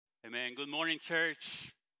Amen. Good morning,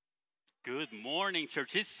 church. Good morning,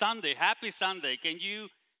 church. It's Sunday. Happy Sunday. Can you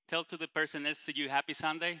tell to the person next to you, Happy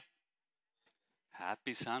Sunday?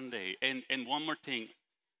 Happy Sunday. And one more thing.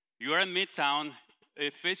 You are in Midtown.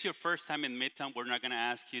 If it's your first time in Midtown, we're not going to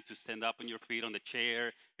ask you to stand up on your feet on the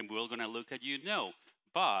chair and we're going to look at you. No.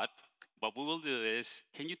 But what we will do is,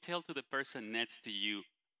 can you tell to the person next to you,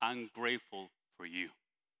 I'm grateful for you?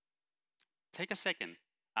 Take a second.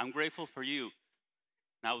 I'm grateful for you.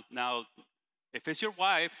 Now, if it's your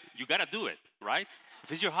wife, you gotta do it, right?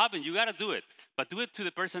 If it's your husband, you gotta do it. But do it to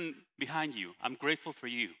the person behind you. I'm grateful for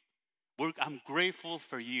you. I'm grateful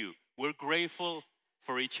for you. We're grateful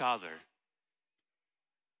for each other.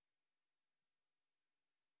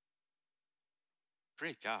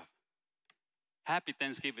 Great job. Happy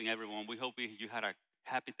Thanksgiving, everyone. We hope you had a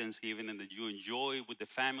happy Thanksgiving and that you enjoy with the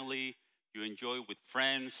family, you enjoy with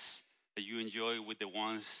friends, that you enjoy with the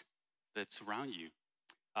ones that surround you.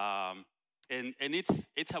 Um, and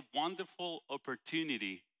it's a wonderful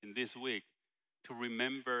opportunity in this week to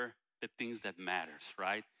remember the things that matters,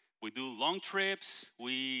 right? We do long trips,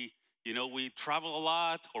 we travel a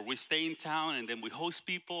lot, or we stay in town and then we host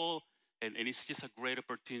people, and it's just a great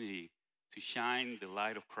opportunity to shine the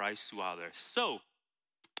light of Christ to others. So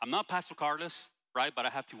I'm not Pastor Carlos, right? But I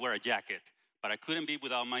have to wear a jacket. But I couldn't be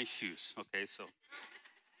without my shoes. Okay,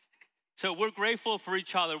 so we're grateful for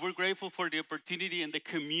each other. We're grateful for the opportunity and the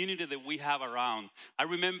community that we have around. I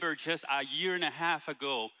remember just a year and a half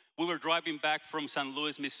ago, we were driving back from St.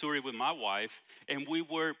 Louis, Missouri with my wife, and we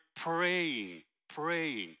were praying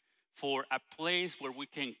for a place where we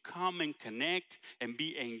can come and connect and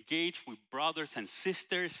be engaged with brothers and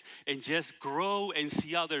sisters and just grow and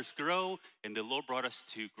see others grow. And the Lord brought us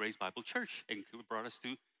to Grace Bible Church and brought us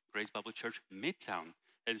to Grace Bible Church Midtown.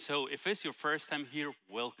 And so if it's your first time here,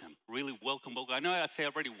 welcome, really welcome. I know I say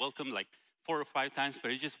already welcome like 4 or 5 times,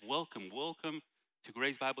 but it's just welcome to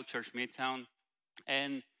Grace Bible Church Midtown.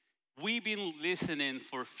 And we've been listening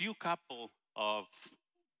for a few couple of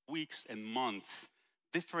weeks and months,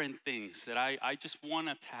 different things that I just want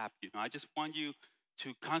to tap, I just want you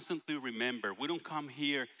to constantly remember. We don't come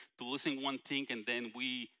here to listen one thing and then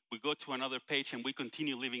we go to another page and we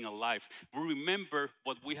continue living a life. We remember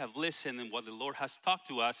what we have listened and what the Lord has talked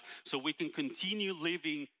to us so we can continue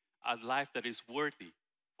living a life that is worthy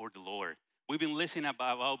for the Lord. We've been listening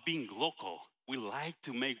about being local. We like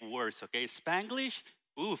to make words, okay? Spanglish,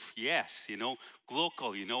 oof, yes,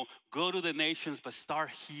 local, go to the nations, but start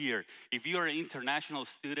here. If you're an international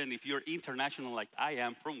student, if you're international like I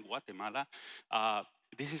am from Guatemala,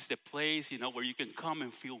 this is the place, where you can come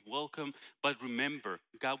and feel welcome. But remember,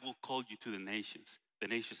 God will call you to the nations. The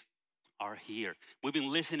nations are here. We've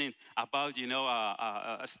been listening about,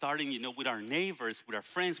 starting, with our neighbors, with our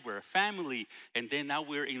friends, with our family. And then now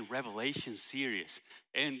we're in Revelation series.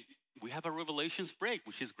 And we have a Revelations break,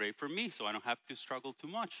 which is great for me. So I don't have to struggle too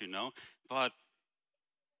much, But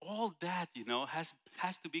all that,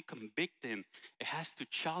 has to be convicting. It has to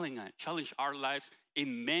challenge our lives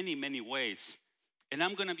in many, many ways. And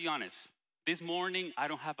I'm going to be honest, this morning I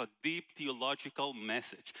don't have a deep theological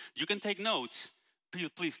message. You can take notes.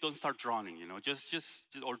 Please don't start drawing,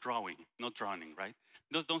 or drawing, not drawing, right?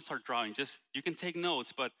 Don't start drawing. You can take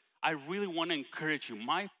notes, but I really want to encourage you.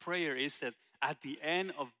 My prayer is that at the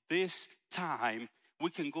end of this time, we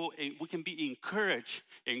can be encouraged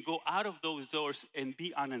and go out of those doors and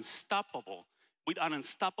be with an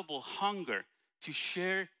unstoppable hunger to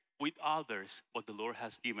share with others what the Lord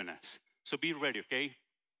has given us. So be ready, okay?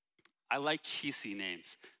 I like cheesy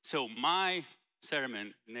names. So my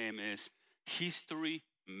sermon name is History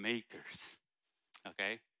Makers,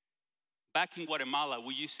 okay? Back in Guatemala,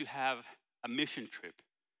 we used to have a mission trip.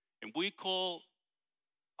 And we call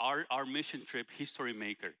our mission trip History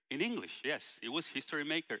Maker. In English, yes, it was History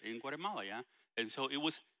Maker in Guatemala, yeah? And so it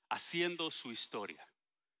was Haciendo su Historia.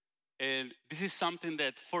 And this is something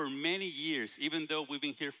that for many years, even though we've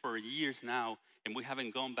been here for years now, and we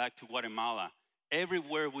haven't gone back to Guatemala,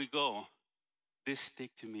 everywhere we go, this stick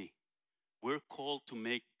to me. We're called to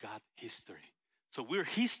make God history. So we're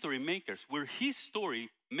history makers. We're his story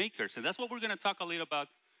makers. And that's what we're going to talk a little about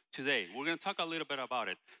today. We're going to talk a little bit about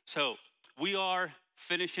it. So we are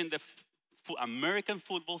finishing the American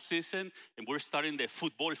football season, and we're starting the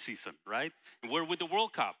football season, right? And we're with the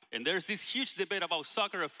World Cup. And there's this huge debate about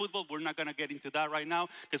soccer or football. We're not going to get into that right now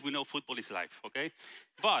because we know football is life, okay?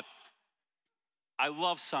 But I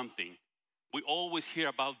love something. We always hear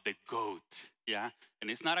about the goat, yeah?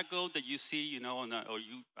 And it's not a goat that you see, I don't know,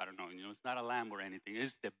 it's not a lamb or anything.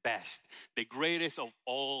 It's the best, the greatest of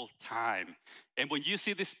all time. And when you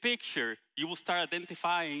see this picture, you will start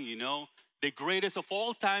identifying, the greatest of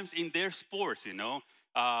all times in their sport,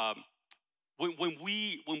 Um, when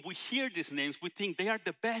we hear these names, we think they are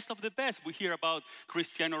the best of the best. We hear about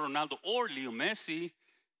Cristiano Ronaldo or Leo Messi.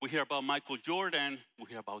 We hear about Michael Jordan. We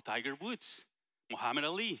hear about Tiger Woods, Muhammad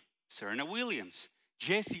Ali, Serena Williams,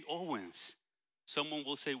 Jesse Owens. Someone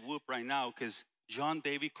will say whoop right now because John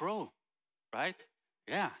David Crow, right?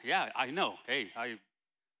 Yeah, I know. Hey,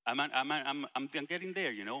 I'm getting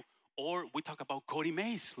there, you know. Or we talk about Cody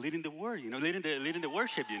Mays leading the word, you know, leading the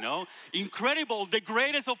worship, you know. Incredible, the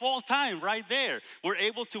greatest of all time, right there. We're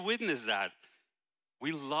able to witness that.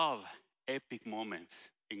 We love epic moments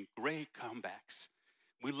and great comebacks.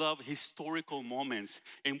 We love historical moments,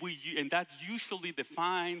 and that usually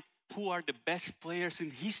define who are the best players in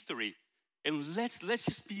history. And let's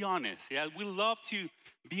just be honest. Yeah, we love to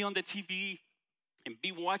be on the TV and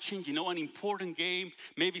be watching, you know, an important game,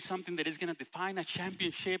 maybe something that is going to define a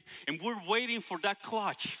championship, and we're waiting for that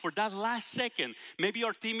clutch, for that last second. Maybe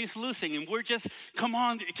our team is losing, and we're just, come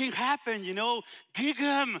on, it can happen, you know, gig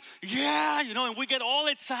 'em, yeah, you know, and we get all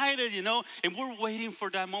excited, you know, and we're waiting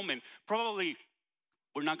for that moment. Probably,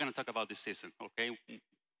 we're not going to talk about this season, okay?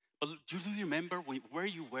 But do you remember where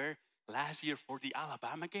you were last year for the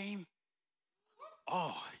Alabama game?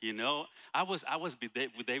 Oh, you know, I was with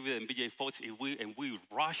David and BJ Folks, and we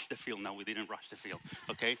rushed the field. No, we didn't rush the field,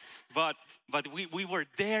 okay? But we were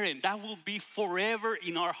there, and that will be forever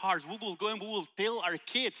in our hearts. We will go and we will tell our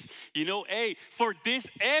kids, you know, hey, for this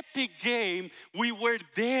epic game, we were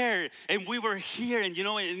there and we were here, and you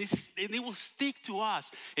know, and it will stick to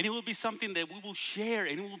us, and it will be something that we will share,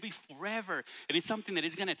 and it will be forever, and it's something that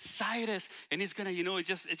is gonna excite us, and it's gonna, you know, it's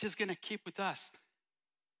just gonna keep with us.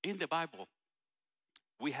 In the Bible,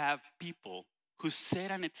 we have people who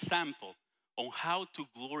set an example on how to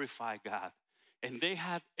glorify God. And they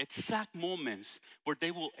had exact moments where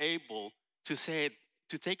they were able to say,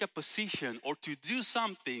 to take a position or to do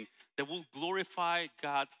something that will glorify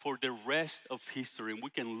God for the rest of history. And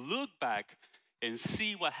we can look back and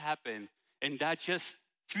see what happened. And that just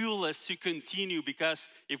fuels us to continue, because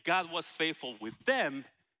if God was faithful with them,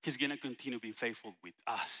 He's gonna continue being faithful with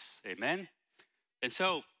us. Amen? And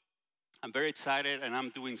so, I'm very excited, and I'm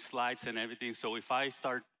doing slides and everything. So if I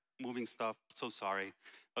start moving stuff, so sorry.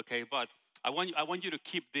 Okay, but I want you to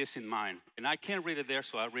keep this in mind. And I can't read it there,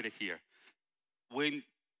 so I'll read it here. When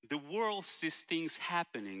the world sees things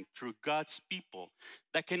happening through God's people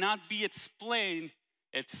that cannot be explained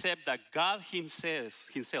except that God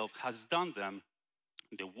himself has done them,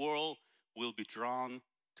 the world will be drawn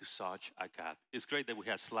to such a God. It's great that we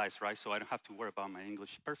have slides, right? So I don't have to worry about my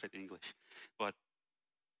English, perfect English. But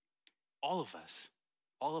all of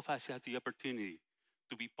us has the opportunity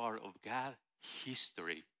to be part of God's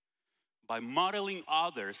history by modeling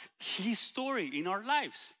others His story in our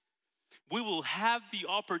lives. We will have the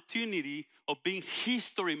opportunity of being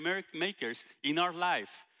history makers in our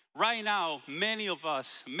life. Right now, many of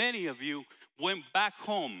us, many of you went back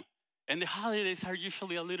home, and the holidays are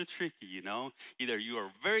usually a little tricky, you know. Either you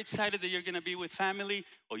are very excited that you're gonna be with family,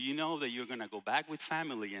 or you know that you're gonna go back with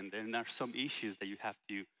family, and then there are some issues that you have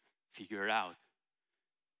to figure it out.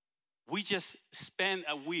 We just spend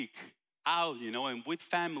a week out, you know, and with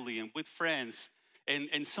family and with friends.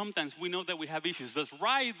 And sometimes we know that we have issues, but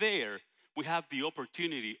right there, we have the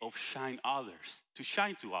opportunity of shine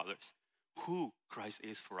to others who Christ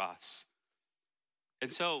is for us.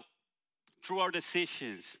 And so, through our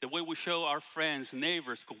decisions, the way we show our friends,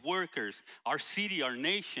 neighbors, coworkers, our city, our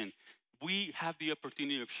nation, we have the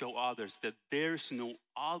opportunity to show others that there's no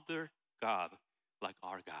other God like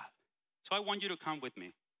our God. So I want you to come with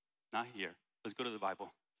me. Not here. Let's go to the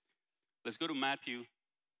Bible. Let's go to Matthew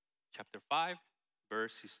chapter 5,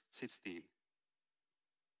 verse 16.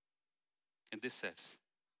 And this says,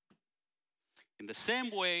 in the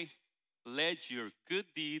same way, let your good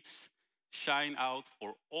deeds shine out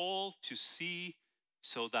for all to see,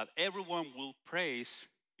 so that everyone will praise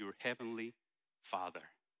your heavenly Father.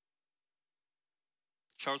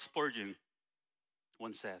 Charles Spurgeon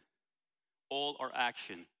once said, all our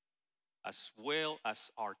action, as well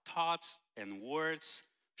as our thoughts and words,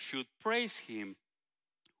 should praise Him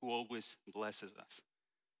who always blesses us.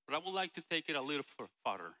 But I would like to take it a little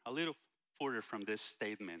further from this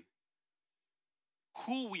statement.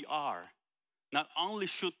 Who we are not only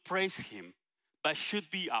should praise Him, but should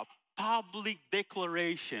be a public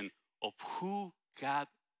declaration of who God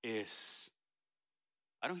is.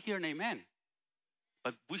 I don't hear an amen,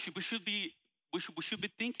 but we should be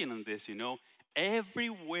thinking on this, you know.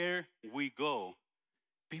 Everywhere we go,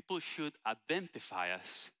 people should identify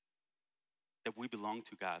us that we belong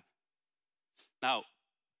to God. Now,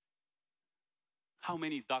 how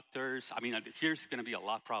many doctors, I mean, here's gonna be a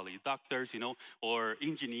lot probably, doctors, you know, or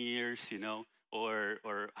engineers, you know, or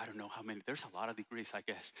I don't know how many. There's a lot of degrees, I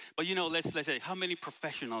guess. But let's say how many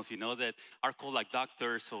professionals that are called like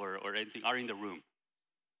doctors or anything are in the room.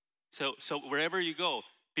 So wherever you go,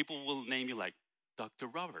 people will name you like Dr.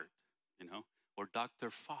 Robert, or Dr.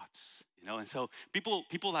 Fox, and so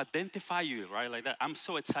people identify you right like that. I'm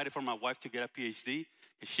so excited for my wife to get a PhD.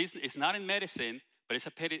 It's not in medicine, but it's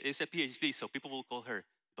a PhD, so people will call her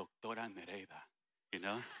Doctora Nereida, you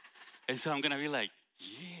know. And so I'm gonna be like,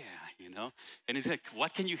 yeah, And it's like,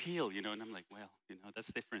 what can you heal, And I'm like, well, that's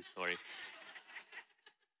a different story.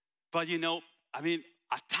 But I mean,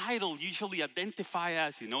 a title usually identify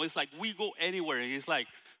us, It's like we go anywhere, and it's like,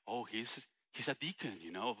 oh, he's a deacon,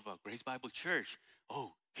 of a Grace Bible Church.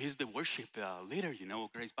 Oh, he's the worship leader,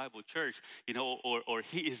 of Grace Bible Church, or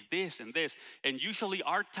he is this and this. And usually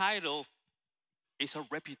our title is a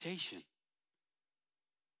reputation.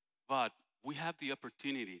 But we have the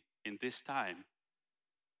opportunity in this time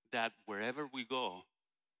that wherever we go,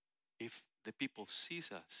 if the people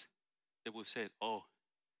sees us, they will say, oh,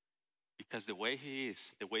 because the way he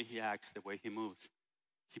is, the way he acts, the way he moves,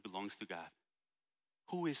 he belongs to God.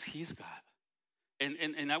 Who is his God?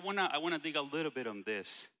 And I wanna dig a little bit on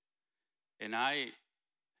this. And I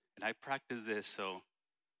practice this, so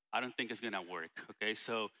I don't think it's gonna work. Okay,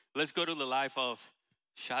 so let's go to the life of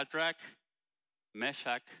Shadrach,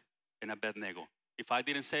 Meshach, and Abednego. If I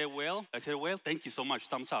didn't say it well, I said it well. Thank you so much.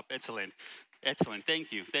 Thumbs up. Excellent. Excellent.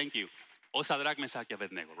 Thank you. Thank you. O Shadrach, Meshach, y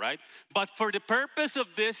Abednego, right? But for the purpose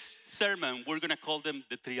of this sermon, we're gonna call them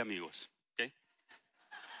the three amigos. Okay.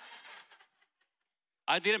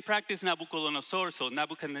 I didn't practice Nabucodonosor, so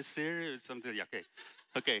Nebuchadnezzar, something. Okay.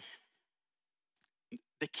 Okay.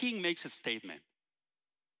 The king makes a statement.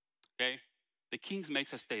 Okay. The king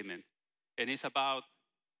makes a statement, and it's about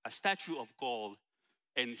a statue of gold,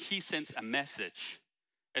 and he sends a message.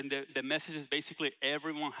 And the message is basically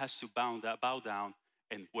everyone has to bow down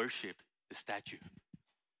and worship the statue.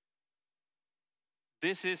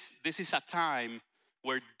 This is a time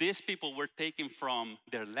where these people were taken from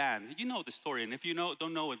their land. You know the story, and if you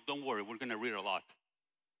don't know it, don't worry, we're gonna read a lot.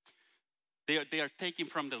 They are taken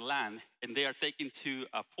from their land, and they are taken to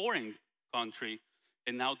a foreign country,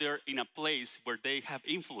 and now they're in a place where they have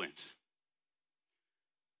influence.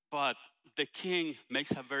 But the king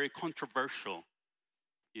makes a very controversial,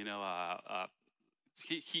 he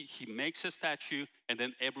makes a statue, and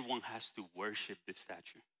then everyone has to worship the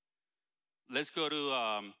statue. Let's go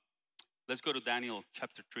to Daniel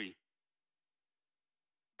chapter 3,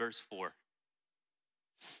 verse 4.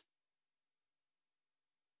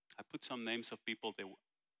 I put some names of people that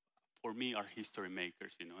for me are history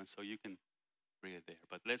makers, and so you can read it there.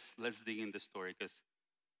 But let's dig in the story, because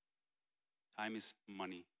time is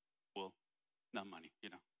money. Well, not money,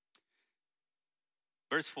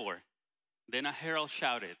 Verse 4. Then a herald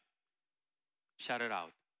shouted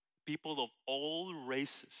out, people of all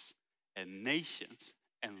races and nations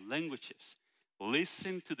and languages,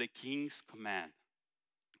 listen to the king's command.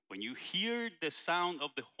 When you hear the sound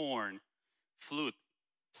of the horn, flute,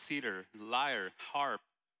 cedar, lyre, harp,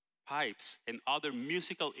 pipes, and other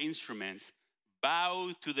musical instruments,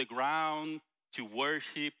 bow to the ground to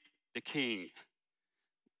worship the king,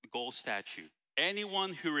 the gold statue.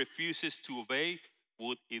 Anyone who refuses to obey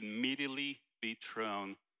would immediately be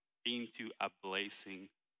thrown into a blazing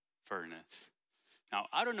furnace. Now,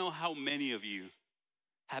 I don't know how many of you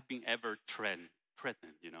have been ever threatened,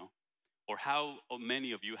 or how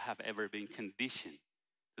many of you have ever been conditioned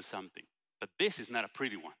to something. But this is not a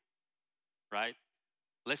pretty one, right?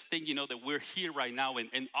 Let's think, that we're here right now,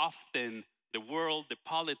 and often the world, the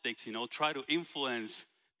politics, try to influence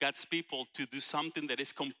God's people to do something that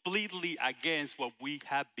is completely against what we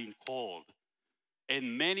have been called.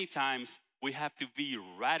 And many times we have to be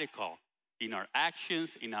radical in our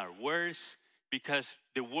actions, in our words, because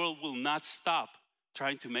the world will not stop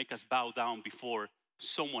trying to make us bow down before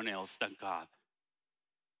someone else than God.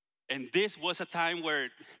 And this was a time where,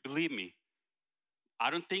 believe me, I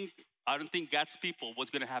don't think God's people was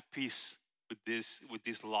going to have peace with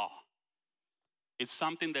this law. It's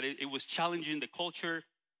something that it was challenging the culture.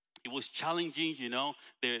 It was challenging,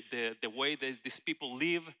 the way that these people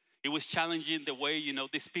live. It was challenging the way,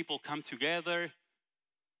 these people come together.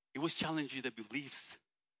 It was challenging the beliefs.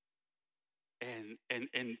 And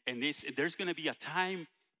there's going to be a time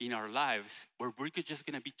in our lives where we're just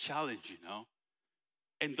going to be challenged,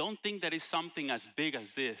 And don't think that it's something as big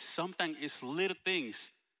as this. Sometimes it's little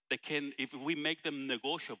things that can, if we make them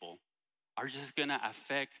negotiable, are just going to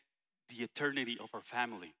affect the eternity of our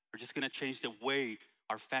family. Are just going to change the way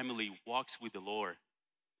our family walks with the Lord.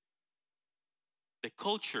 The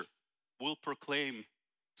culture will proclaim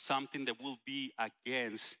something that will be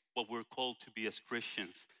against what we're called to be as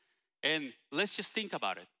Christians. And let's just think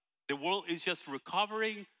about it. The world is just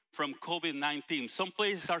recovering from COVID-19. Some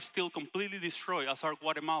places are still completely destroyed, as our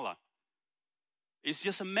Guatemala. It's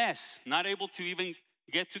just a mess, not able to even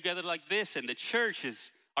get together like this. And the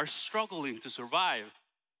churches are struggling to survive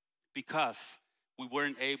because we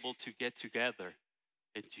weren't able to get together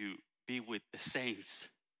and to be with the saints.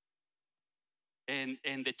 And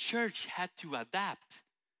the church had to adapt.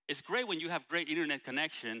 It's great when you have great internet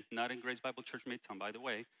connection, not in Grace Bible Church Midtown, by the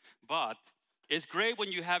way, but it's great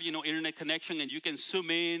when you have, internet connection and you can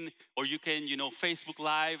zoom in or you can, Facebook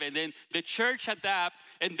Live, and then the church adapt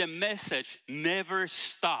and the message never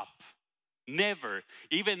stop. Never.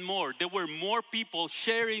 Even more, there were more people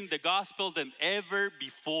sharing the gospel than ever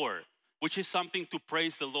before, which is something to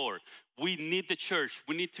praise the Lord. We need the church.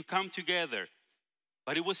 We need to come together.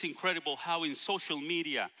 But it was incredible how in social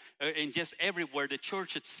media and just everywhere the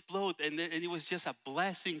church exploded, and it was just a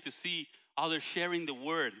blessing to see others sharing the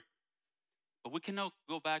word. But we cannot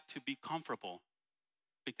go back to be comfortable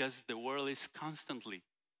because the world is constantly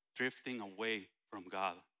drifting away from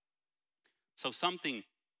God. So something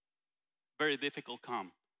very difficult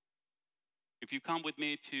come. If you come with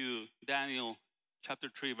me to Daniel chapter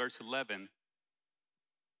 3, verse 11,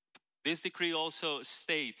 this decree also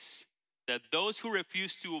states that those who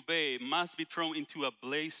refuse to obey must be thrown into a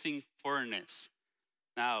blazing furnace.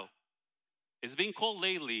 Now, it's been cold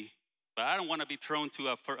lately, but I don't want to be thrown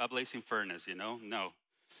to a blazing furnace, no.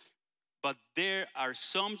 But there are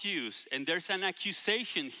some Jews, and there's an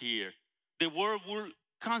accusation here. The word will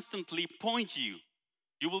constantly point you.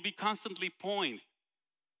 You will be constantly point.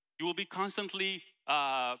 You will be constantly,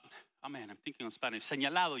 I'm thinking in Spanish,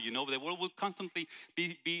 señalado, The word will constantly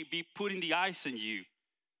be putting the eyes on you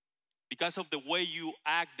because of the way you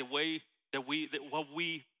act, the way that what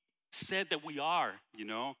we said that we are,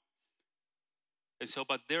 And so,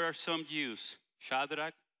 but there are some Jews,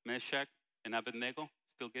 Shadrach, Meshach, and Abednego,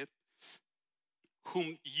 still good,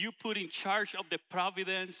 whom you put in charge of the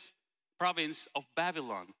province of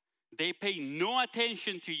Babylon. They pay no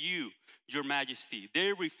attention to you, your majesty.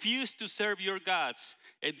 They refuse to serve your gods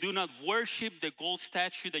and do not worship the gold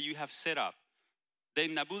statue that you have set up.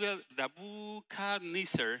 Then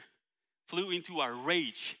Nebuchadnezzar flew into a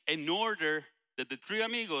rage in order that the three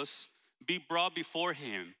amigos be brought before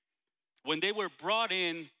him. When they were brought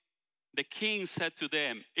in, the king said to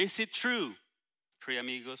them, "Is it true, three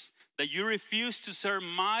amigos, that you refuse to serve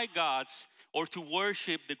my gods or to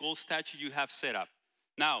worship the gold statue you have set up?"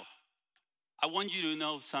 Now, I want you to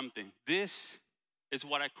know something. This is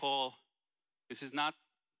what I call, this is not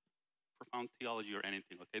profound theology or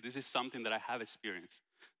anything, okay? This is something that I have experienced.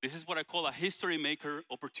 This is what I call a history maker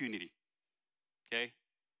opportunity, okay?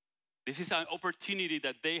 This is an opportunity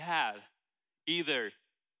that they had either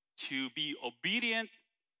to be obedient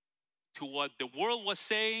to what the world was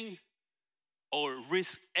saying or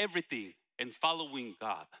risk everything and following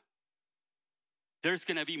God. There's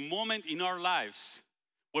gonna be moments in our lives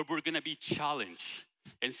where we're gonna be challenged.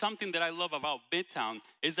 And something that I love about Midtown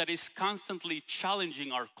is that it's constantly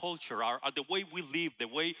challenging our culture, the way we live, the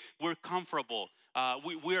way we're comfortable.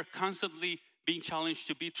 We are constantly being challenged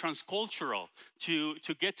to be transcultural, to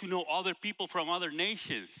get to know other people from other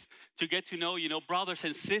nations, to get to know, brothers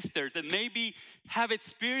and sisters that maybe have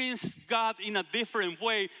experienced God in a different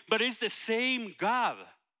way, but it's the same God.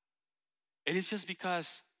 And it's just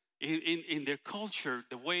because in their culture,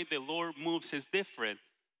 the way the Lord moves is different.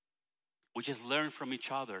 We just learn from each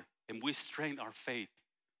other and we strengthen our faith.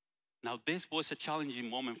 Now, this was a challenging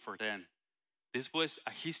moment for them. This was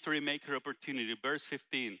a history maker opportunity. Verse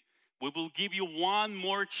 15, we will give you one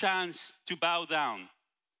more chance to bow down.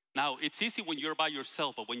 Now, it's easy when you're by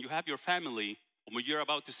yourself, but when you have your family, when you're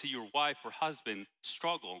about to see your wife or husband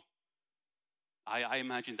struggle, I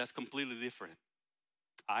imagine that's completely different.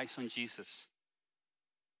 Eyes on Jesus.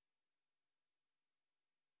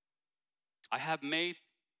 I have made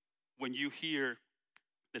when you hear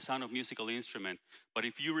the sound of musical instrument, but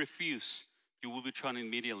if you refuse, you will be thrown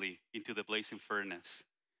immediately into the blazing furnace.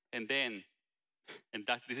 And then,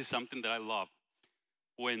 this is something that I love,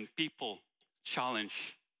 when people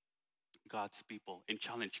challenge God's people and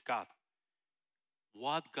challenge God,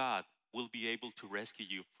 what God will be able to rescue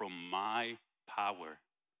you from my power?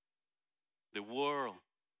 The world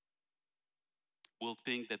will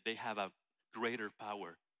think that they have a greater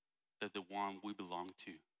power than the one we belong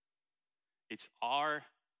to. It's our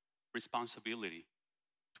responsibility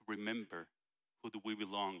to remember who do we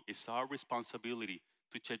belong. It's our responsibility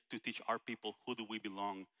to teach our people who do we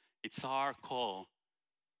belong. It's our call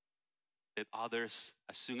that others,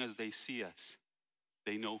 as soon as they see us,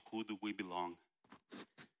 they know who do we belong.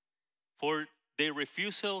 For their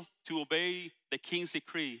refusal to obey the king's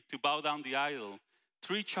decree to bow down the idol,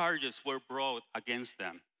 3 charges were brought against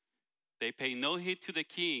them. They paid no heed to the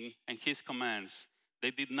king and his commands. They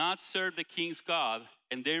did not serve the king's God,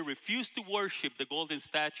 and they refused to worship the golden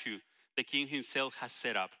statue the king himself has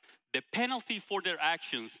set up. The penalty for their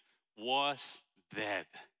actions was death.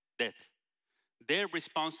 Their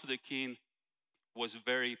response to the king was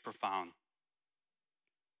very profound.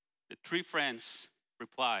 The 3 friends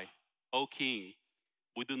replied, "O king,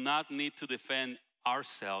 we do not need to defend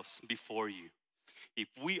ourselves before you. If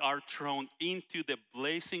we are thrown into the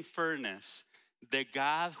blazing furnace, the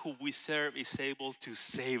God who we serve is able to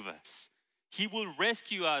save us. He will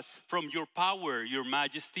rescue us from your power, your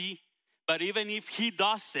majesty. But even if he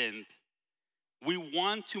doesn't, we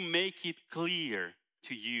want to make it clear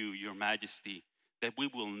to you, your majesty, that we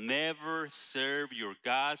will never serve your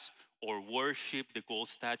gods or worship the gold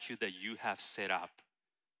statue that you have set up.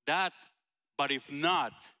 But if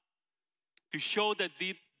not, to show that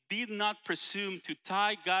they did not presume to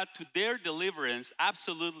tie God to their deliverance,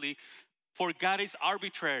 absolutely, for God is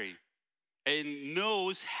arbitrary and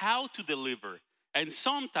knows how to deliver, and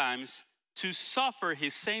sometimes to suffer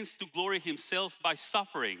his saints to glory himself by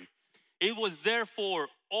suffering. It was therefore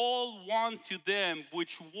all one to them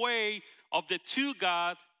which way of the two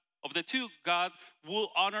God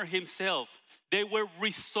will honor himself. They were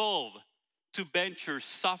resolved to venture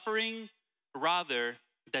suffering rather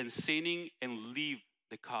than sinning and leave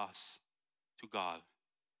the cause to God."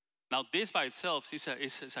 Now, this by itself is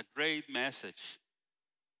a great message.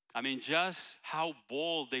 I mean, just how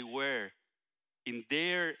bold they were in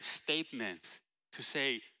their statement to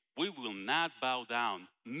say, we will not bow down.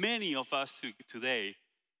 Many of us today,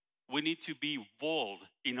 we need to be bold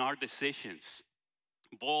in our decisions,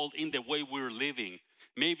 bold in the way we're living.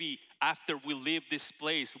 Maybe after we leave this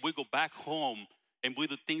place, we go back home and we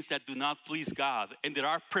do things that do not please God and that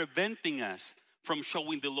are preventing us from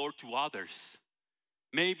showing the Lord to others.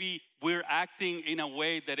 Maybe we're acting in a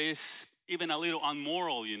way that is even a little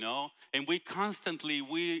unmoral, and we constantly,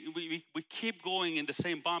 we keep going in the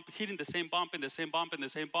same bump, hitting the same bump and the same bump and the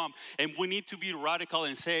same bump. And we need to be radical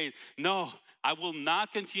and say, no, I will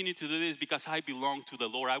not continue to do this because I belong to the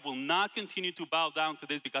Lord. I will not continue to bow down to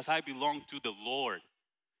this because I belong to the Lord.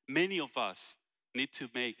 Many of us need to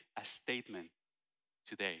make a statement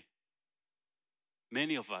today.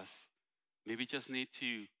 Many of us maybe just need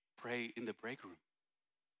to pray in the break room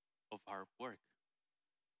of our work.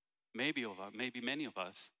 Maybe many of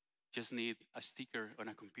us just need a sticker on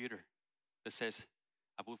a computer that says,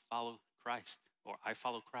 I will follow Christ, or I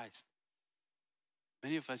follow Christ.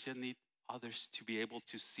 Many of us just need others to be able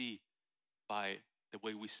to see by the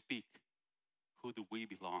way we speak, who do we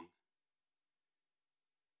belong.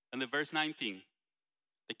 And the verse 19,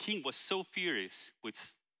 the king was so furious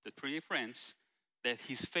with the 3 friends that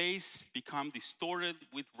his face became distorted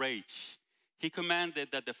with rage. He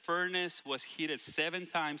commanded that the furnace was heated 7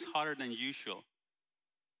 times hotter than usual.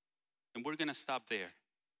 And we're going to stop there.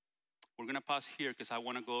 We're going to pause here because I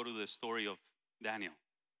want to go to the story of Daniel.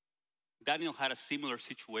 Daniel had a similar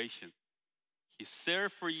situation. He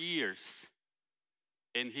served for years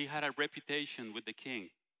and he had a reputation with the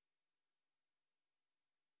king.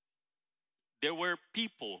 There were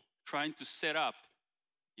people trying to set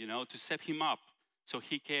him up so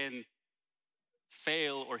he can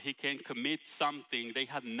fail or he can commit something. They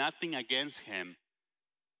had nothing against him.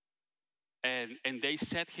 And they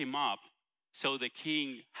set him up so the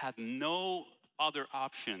king had no other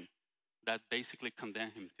option that basically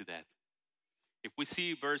condemned him to death. If we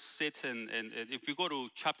see verse 6 and if we go to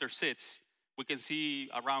chapter 6, we can see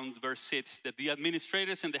around verse 6 that the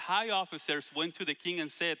administrators and the high officers went to the king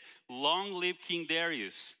and said, "Long live King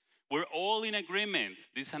Darius. We're all in agreement."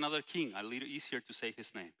 This is another king, a little easier to say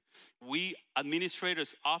his name. "We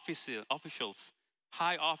administrators, officials,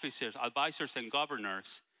 high officers, advisors, and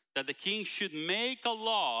governors, that the king should make a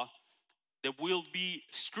law that will be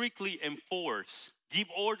strictly enforced. Give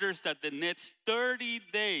orders that the next 30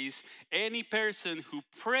 days, any person who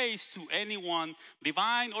prays to anyone,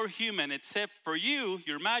 divine or human, except for you,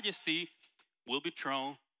 your majesty, will be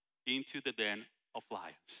thrown into the den of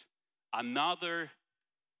lions." Another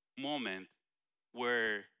moment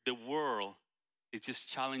where the world is just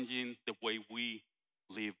challenging the way we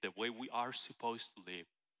live, the way we are supposed to live.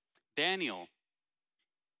 Daniel,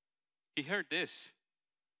 he heard this.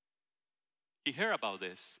 He heard about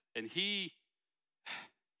this, and he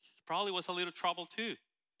probably was a little troubled too,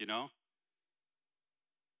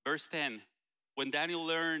 Verse 10, when Daniel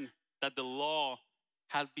learned that the law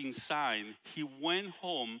had been signed, he went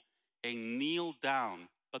home and kneeled down,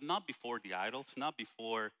 but not before the idols, not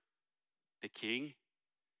before the king.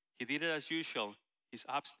 He did it as usual. He's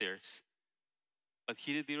upstairs. But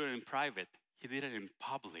he did it in private. He did it in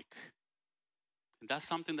public. And that's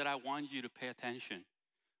something that I want you to pay attention.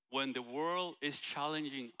 When the world is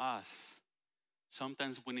challenging us,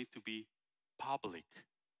 sometimes we need to be public.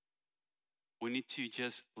 We need to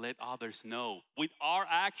just let others know with our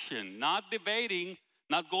action, not debating,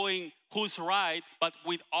 not going who's right, but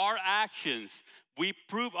with our actions, we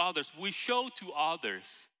prove others, we show to others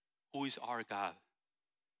who is our God.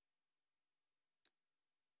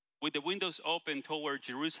 With the windows open toward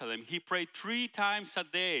Jerusalem, he prayed 3 times a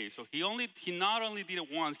day. So he not only did it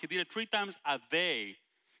once, he did it 3 times a day,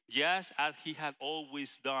 just as he had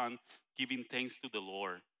always done, giving thanks to the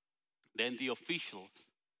Lord. Then the officials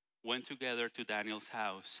went together to Daniel's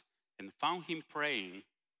house and found him praying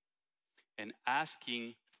and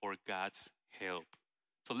asking for God's help.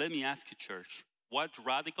 So let me ask you, church, what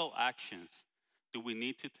radical actions do we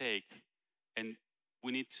need to take, and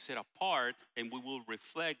we need to set apart, and we will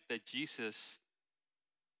reflect that Jesus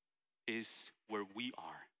is where we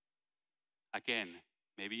are? Again,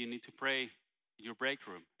 maybe you need to pray in your break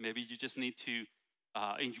room. Maybe you just need to,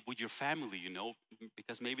 with your family,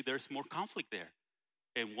 because maybe there's more conflict there.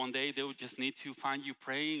 And one day they will just need to find you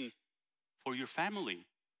praying for your family.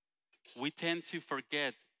 We tend to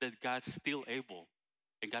forget that God's still able,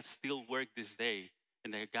 and God still works this day,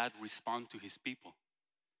 and that God responds to his people.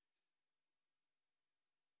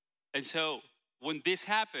 And so when this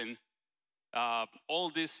happened, all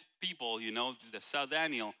these people, that saw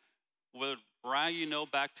Daniel, were right,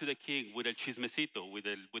 back to the king with a chismecito, with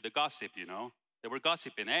the gossip, They were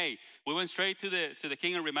gossiping. Hey, we went straight to the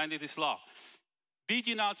king and reminded this law. Did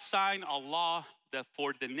you not sign a law that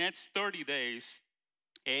for the next 30 days,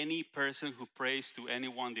 any person who prays to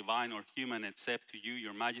anyone divine or human except to you,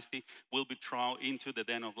 your majesty, will be thrown into the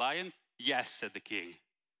den of lions? Yes, said the king.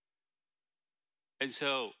 And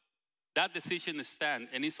so that decision stands,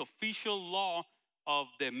 and it's official law of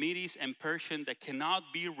the Medes and Persian that cannot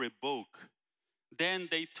be revoked. Then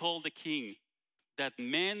they told the king that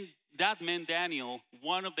man Daniel,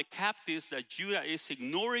 one of the captives that Judah is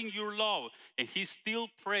ignoring your law, and he still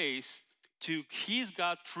prays to his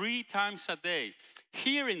God 3 times a day.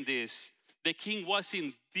 Hearing this, the king was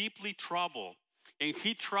in deeply trouble, and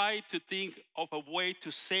he tried to think of a way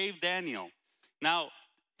to save Daniel. Now,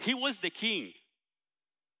 he was the king.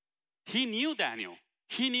 He knew Daniel.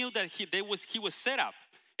 He knew that he was set up,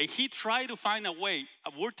 and he tried to find a way.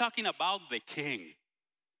 We're talking about the king.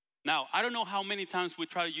 Now, I don't know how many times we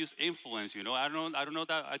try to use influence, I don't know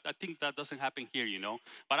that, I think that doesn't happen here,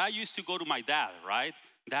 But I used to go to my dad, right?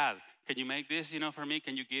 Dad, can you make this, for me?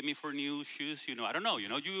 Can you give me for new shoes? I don't know,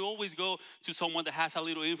 you always go to someone that has a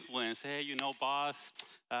little influence. Hey, boss,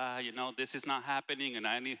 this is not happening and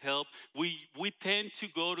I need help. We tend to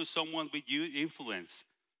go to someone with youth influence.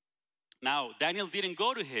 Now, Daniel didn't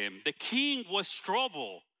go to him. The king was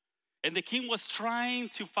troubled, and the king was trying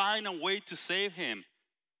to find a way to save him.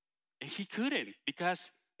 And he couldn't,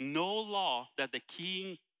 because no law that the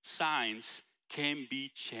king signs can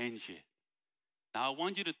be changed. Now I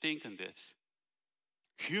want you to think on this.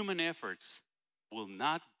 Human efforts will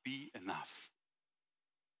not be enough.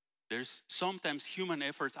 There's sometimes human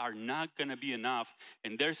efforts are not going to be enough,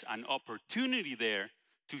 and there's an opportunity there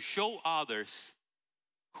to show others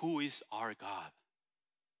who is our God.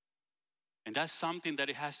 And that's something that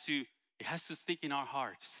it has to stick in our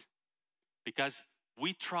hearts, because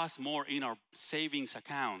we trust more in our savings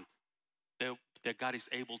account that God is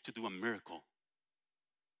able to do a miracle.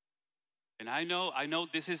 And I know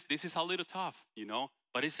this is a little tough,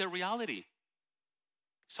 but it's a reality.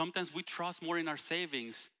 Sometimes we trust more in our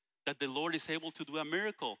savings that the Lord is able to do a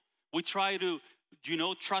miracle. We try to,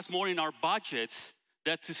 trust more in our budgets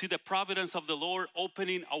that to see the providence of the Lord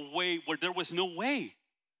opening a way where there was no way.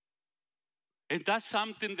 And that's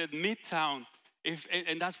something that Midtown,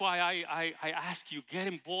 and that's why I ask you, get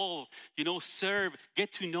involved, serve,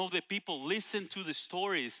 get to know the people, listen to the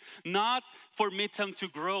stories. Not for Midtown to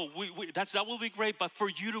grow, that will be great, but for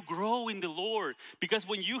you to grow in the Lord. Because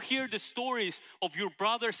when you hear the stories of your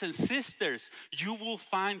brothers and sisters, you will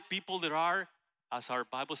find people that are, as our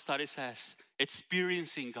Bible study says,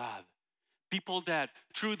 experiencing God. People that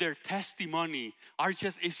through their testimony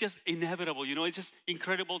it's just inevitable. It's just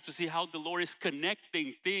incredible to see how the Lord is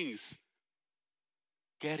connecting things.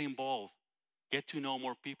 Get involved. Get to know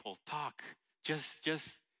more people. Talk.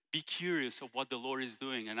 Just be curious of what the Lord is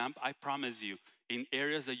doing. And I promise you, in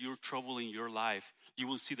areas that you're troubled in your life, you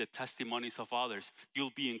will see the testimonies of others.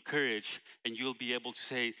 You'll be encouraged, and you'll be able to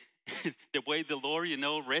say, the way the Lord,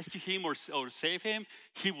 rescue him or save him,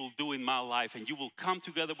 he will do in my life. And you will come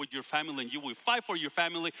together with your family and you will fight for your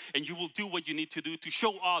family and you will do what you need to do to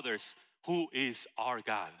show others who is our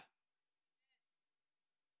God.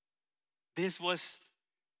 There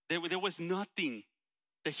was nothing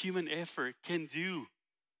the human effort can do.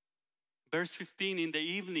 Verse 15, in the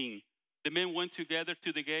evening, the men went together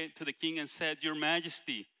to the king and said, Your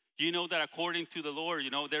Majesty, you know that according to the Lord,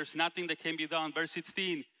 there's nothing that can be done. Verse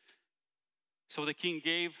 16, so the king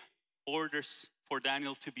gave orders for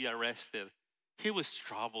Daniel to be arrested. He was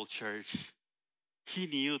troubled, church. He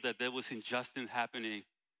knew that there was injustice happening,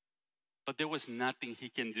 but there was nothing he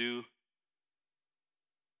can do.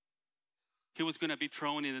 He was going to be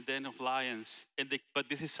thrown in the den of lions. But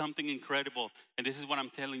this is something incredible. And this is what I'm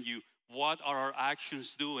telling you. What are our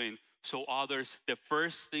actions doing? So others, the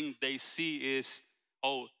first thing they see is,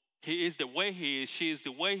 oh, he is the way he is. She is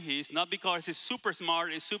the way he is. Not because he's super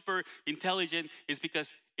smart, he's super intelligent. It's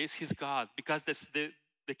because it's his God. Because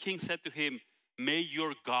the king said to him, may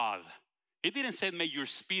your God. He didn't say, may your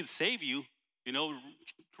speed save you,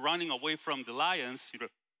 running away from the lions.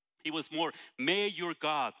 He was more, may your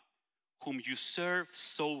God, whom you serve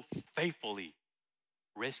so faithfully,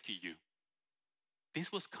 rescue you.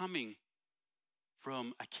 This was coming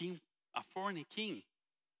from a king, a foreign king.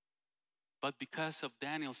 But because of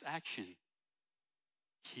Daniel's action,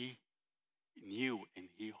 he knew and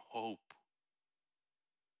he hoped.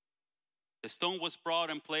 The stone was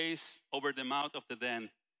brought and placed over the mouth of the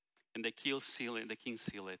den, and the king sealed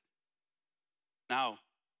it. Now,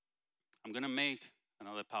 I'm going to make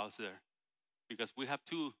another pause there because we have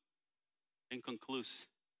two inconclusive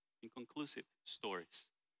stories.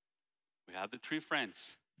 We have the three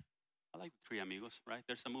friends. I like the three amigos, right?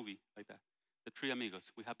 There's a movie like that. The three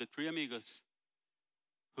amigos. We have the three amigos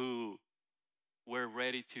who were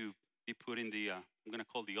ready to be put in the, I'm going to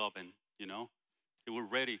call the oven, They were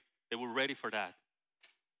ready. They were ready for that.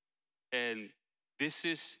 And this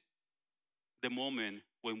is the moment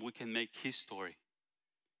when we can make his story.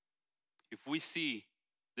 If we see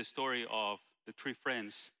the story of the three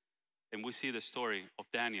friends, and we see the story of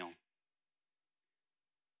Daniel,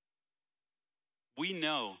 we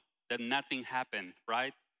know that nothing happened,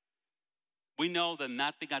 right? We know that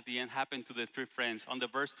nothing at the end happened to the three friends. On the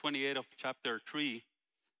verse 28 of chapter 3,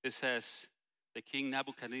 it says, the king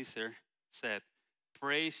Nebuchadnezzar said,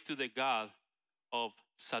 praise to the God of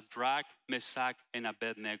Shadrach, Meshach, and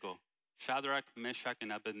Abednego. Shadrach, Meshach,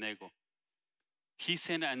 and Abednego. He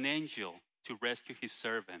sent an angel to rescue his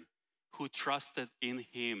servant who trusted in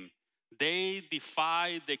him. They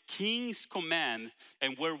defied the king's command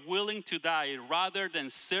and were willing to die rather than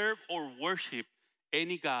serve or worship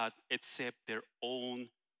any God except their own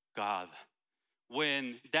God.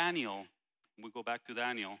 When Daniel, we go back to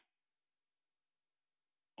Daniel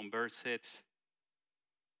on verse 6.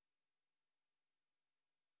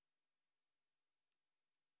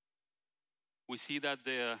 We see that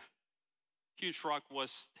the huge rock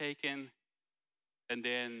was taken, and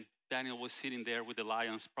then Daniel was sitting there with the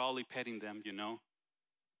lions, probably petting them,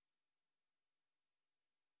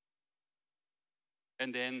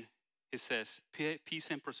 And then he says, peace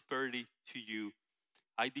and prosperity to you.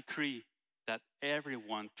 I decree that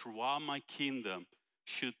everyone throughout my kingdom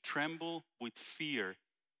should tremble with fear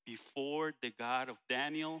before the God of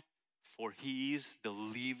Daniel, for he is the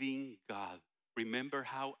living God. Remember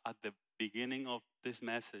how at the beginning of this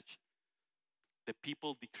message, the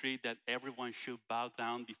people decreed that everyone should bow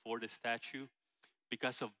down before the statue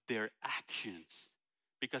because of their actions,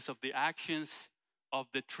 because of the actions of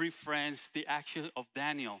the three friends, the action of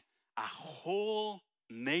Daniel. A whole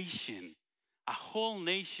nation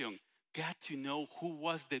got to know who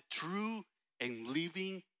was the true and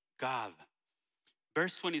living God.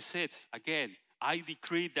 Verse 26, again, I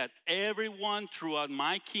decree that everyone throughout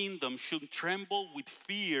my kingdom should tremble with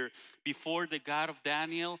fear before the God of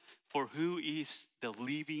Daniel, for who is the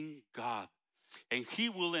living God. And he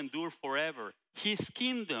will endure forever. His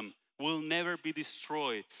kingdom will never be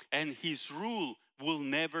destroyed, and his rule will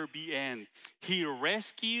never be end. He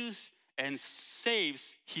rescues and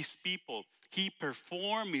saves his people. He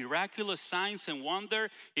performed miraculous signs and wonder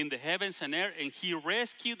in the heavens and earth, and he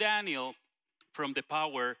rescued Daniel from the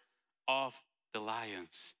power of the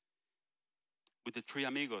lions. With the three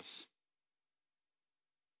amigos,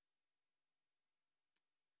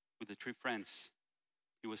 with the three friends,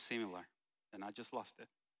 it was similar, and I just lost it.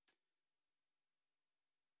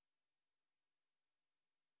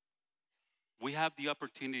 We have the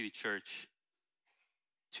opportunity, church,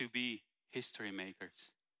 to be history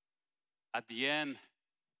makers. At the end,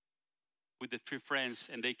 with the three friends,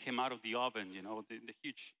 and they came out of the oven, the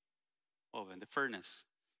huge oven, the furnace.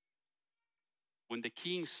 When the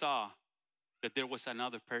king saw that there was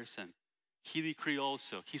another person, he decreed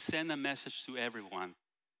also, he sent a message to everyone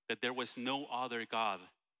that there was no other God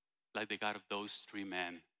like the God of those three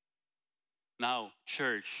men. Now,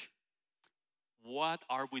 church, what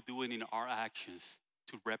are we doing in our actions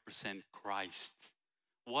to represent Christ?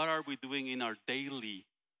 What are we doing in our daily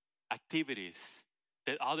activities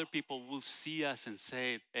that other people will see us and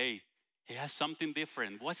say, hey, he has something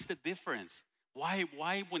different? What's the difference? Why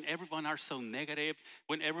when everyone are so negative,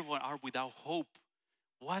 when everyone are without hope,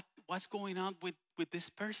 what's going on with this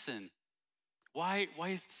person? Why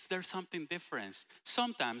is there something different?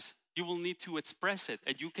 Sometimes you will need to express it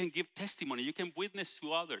and you can give testimony, you can witness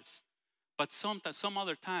to others. But sometimes, some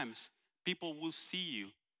other times, people will see you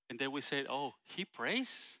and they will say, oh, he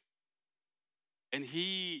prays and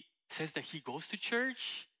he says that he goes to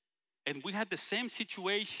church. And we had the same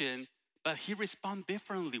situation, but he responded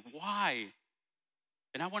differently. Why?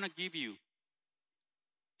 And I want to give you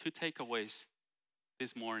two takeaways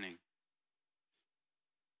this morning.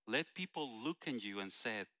 Let people look at you and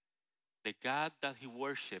say, the God that he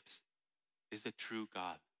worships is the true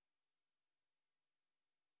God.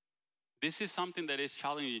 This is something that is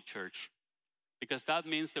challenging church, because that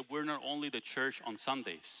means that we're not only the church on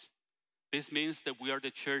Sundays. This means that we are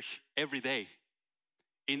the church every day,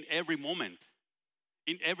 in every moment,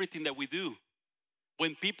 in everything that we do.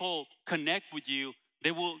 When people connect with you, they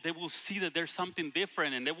will see that there's something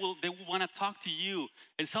different, and they will want to talk to you.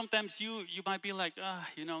 And sometimes you might be like,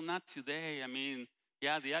 not today. I mean,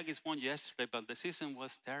 yeah, the Aggies won yesterday, but the season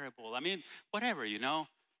was terrible. I mean, whatever,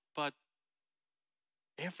 But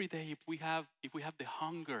every day, if we have the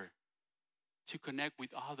hunger to connect with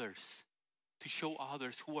others, to show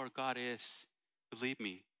others who our God is, believe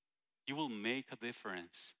me, you will make a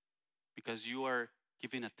difference, because you are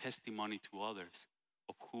giving a testimony to others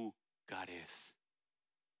of who God is.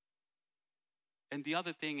 And the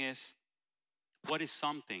other thing is, what is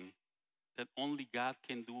something that only God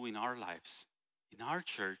can do in our lives, in our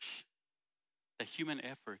church, that human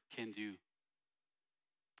effort can do?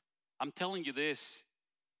 I'm telling you this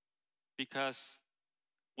because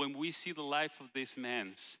when we see the life of these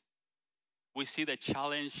men, we see the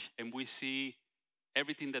challenge and we see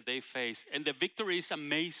everything that they face. And the victory is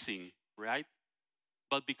amazing, right?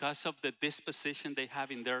 But because of the disposition they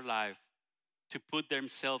have in their life to put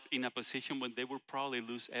themselves in a position when they will probably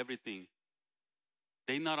lose everything,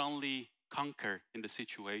 they not only conquer in the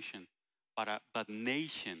situation, but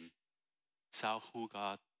nation saw who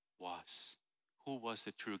God was, who was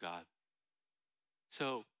the true God.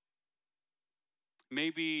 So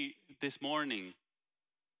maybe this morning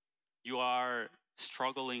you are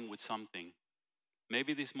struggling with something.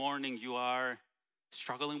 Maybe this morning you are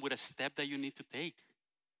struggling with a step that you need to take.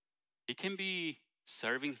 It can be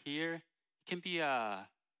serving here. It can be a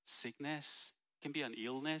sickness. It can be an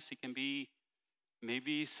illness. It can be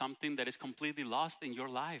maybe something that is completely lost in your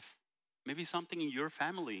life. Maybe something in your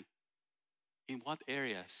family. In what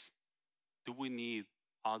areas do we need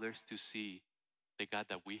others to see the God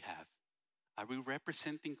that we have? Are we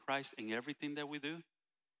representing Christ in everything that we do?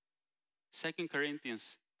 2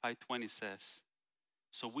 Corinthians 5:20 says,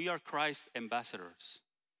 so we are Christ's ambassadors.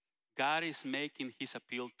 God is making his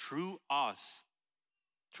appeal through us.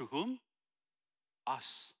 Through whom?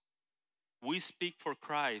 Us. We speak for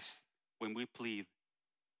Christ when we plead,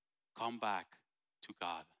 come back to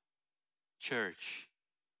God. Church,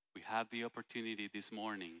 we have the opportunity this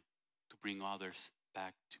morning to bring others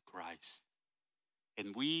back to Christ.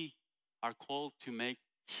 And we are called to make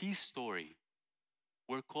his story.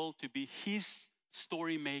 We're called to be his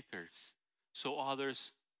story makers, so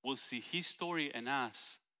others will see his story in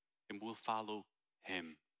us and will follow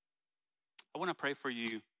him. I want to pray for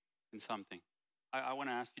you in something. I want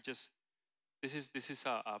to ask you this is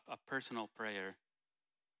a personal prayer.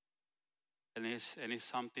 And it's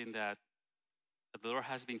something that the Lord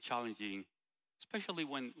has been challenging, especially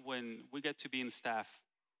when we get to be in staff.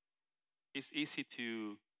 It's easy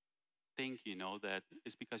to think, that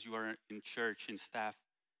it's because you are in church, in staff,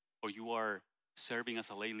 or you are serving as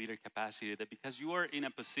a lay leader capacity, that because you are in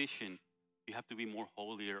a position, you have to be more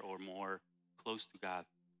holier or more close to God.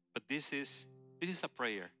 But this is a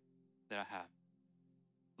prayer that I have.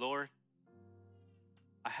 Lord,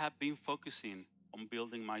 I have been focusing on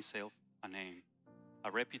building myself a name, a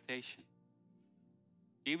reputation,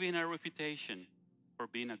 even a reputation for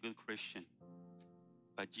being a good Christian.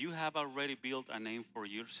 But you have already built a name for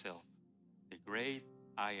yourself, the great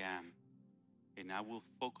I am, and I will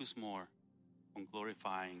focus more on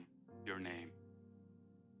glorifying your name.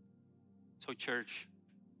 So church,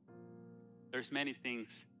 there's many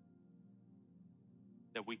things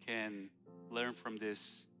that we can learn from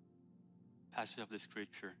this passage of the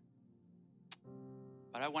scripture.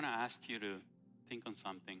 But I want to ask you to think on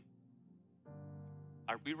something.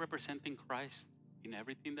 Are we representing Christ in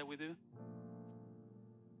everything that we do?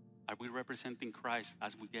 Are we representing Christ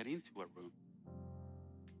as we get into a room?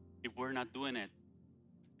 If we're not doing it,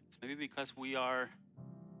 it's maybe because we are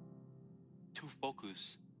too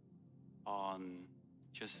focused on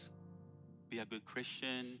just be a good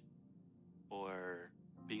Christian or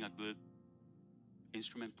being a good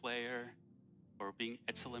instrument player or being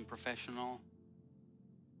excellent professional.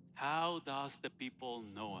 How does the people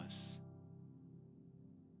know us?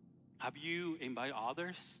 Have you invited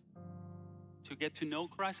others to get to know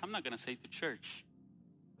Christ? I'm not going to say to church,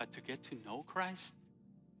 but to get to know Christ?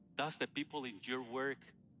 Does the people in your work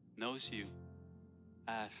knows you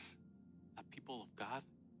as a people of God?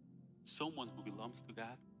 Someone who belongs to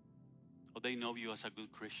God? Or they know you as a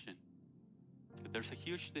good Christian? There's a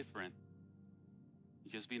huge difference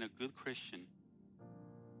in just being a good Christian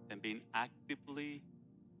and being actively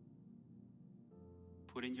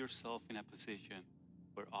putting yourself in a position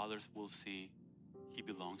where others will see he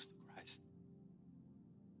belongs to Christ.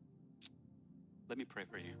 Let me pray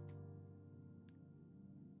for you.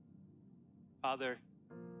 Father,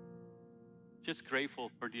 just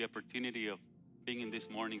grateful for the opportunity of being in this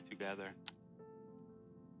morning together.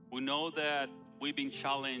 We know that we've been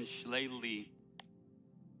challenged lately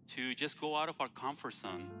to just go out of our comfort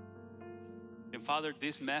zone. And Father,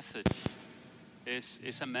 this message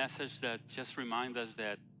is a message that just reminds us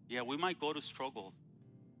that, yeah, we might go to struggle,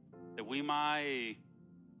 that we might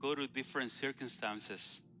go to different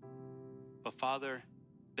circumstances. But Father,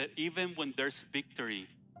 that even when there's victory,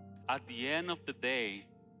 at the end of the day,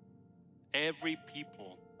 every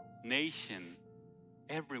people, nation,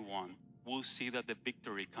 everyone will see that the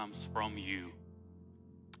victory comes from you.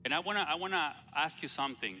 And I wanna ask you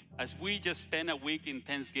something. As we just spent a week in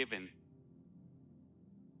Thanksgiving,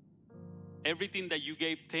 everything that you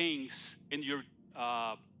gave thanks in your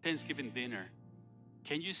Thanksgiving dinner,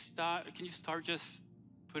 can you start just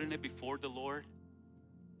putting it before the Lord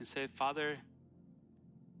and say, Father,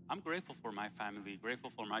 I'm grateful for my family,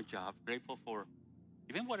 grateful for my job, grateful for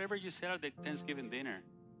even whatever you said at the Thanksgiving dinner.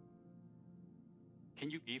 Can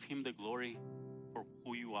you give him the glory for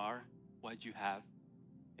who you are, what you have,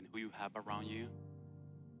 and who you have around you?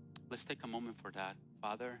 Let's take a moment for that.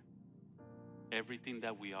 Father, everything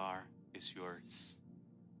that we are is yours.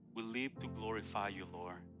 We live to glorify you,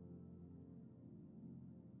 Lord.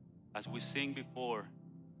 As we sing before,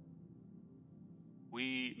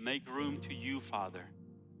 we make room to you, Father,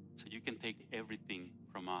 so you can take everything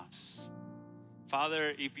from us.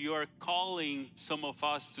 Father, if you are calling some of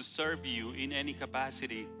us to serve you in any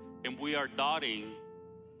capacity and we are doubting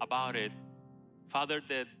about it, Father,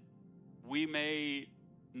 that we may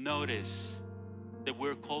notice that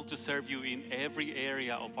we're called to serve you in every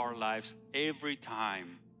area of our lives, every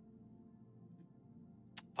time.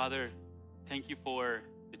 Father, thank you for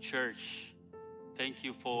the church. Thank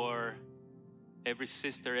you for every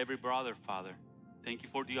sister, every brother, Father. Thank you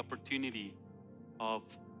for the opportunity of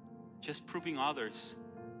just proving others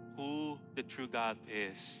who the true God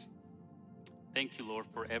is. Thank you, Lord,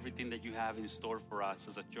 for everything that you have in store for us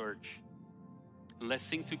as a church. And let's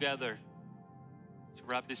sing together to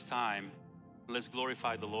wrap this time. Let's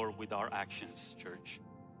glorify the Lord with our actions, church.